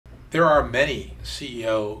There are many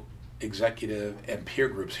CEO, executive, and peer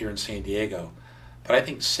groups here in San Diego, but I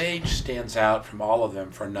think Sage stands out from all of them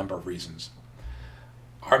for a number of reasons.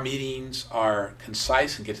 Our meetings are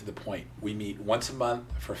concise and get to the point. We meet once a month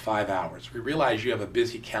for 5 hours. We realize you have a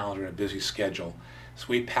busy calendar and a busy schedule, so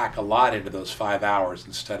we pack a lot into those 5 hours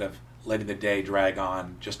instead of letting the day drag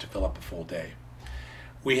on just to fill up a full day.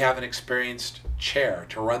 We have an experienced chair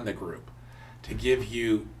to run the group, to give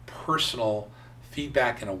you personal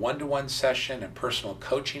feedback in a one-to-one session and personal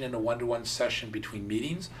coaching in a one-to-one session between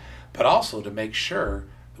meetings, but also to make sure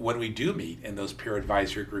that when we do meet in those peer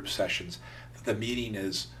advisory group sessions, that the meeting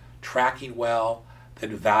is tracking well, that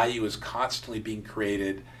value is constantly being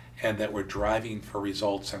created, and that we're driving for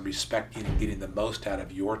results and respecting and getting the most out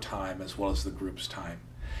of your time as well as the group's time.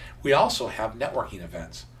 We also have networking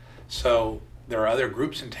events. So there are other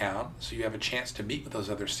groups in town, so you have a chance to meet with those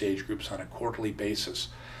other Sage groups on a quarterly basis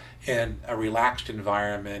in a relaxed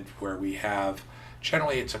environment where we have,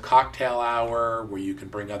 generally it's a cocktail hour where you can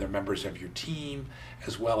bring other members of your team,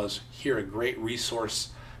 as well as hear a great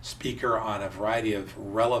resource speaker on a variety of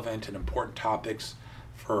relevant and important topics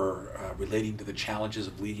for relating to the challenges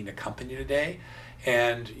of leading a company today.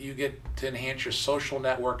 And you get to enhance your social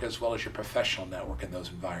network as well as your professional network in those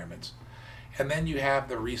environments. And then you have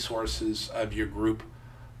the resources of your group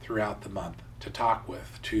throughout the month to talk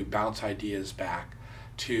with, to bounce ideas back,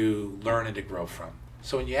 to learn and to grow from.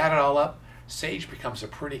 So when you add it all up, Sage becomes a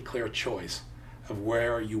pretty clear choice of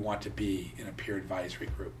where you want to be in a peer advisory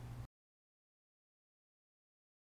group.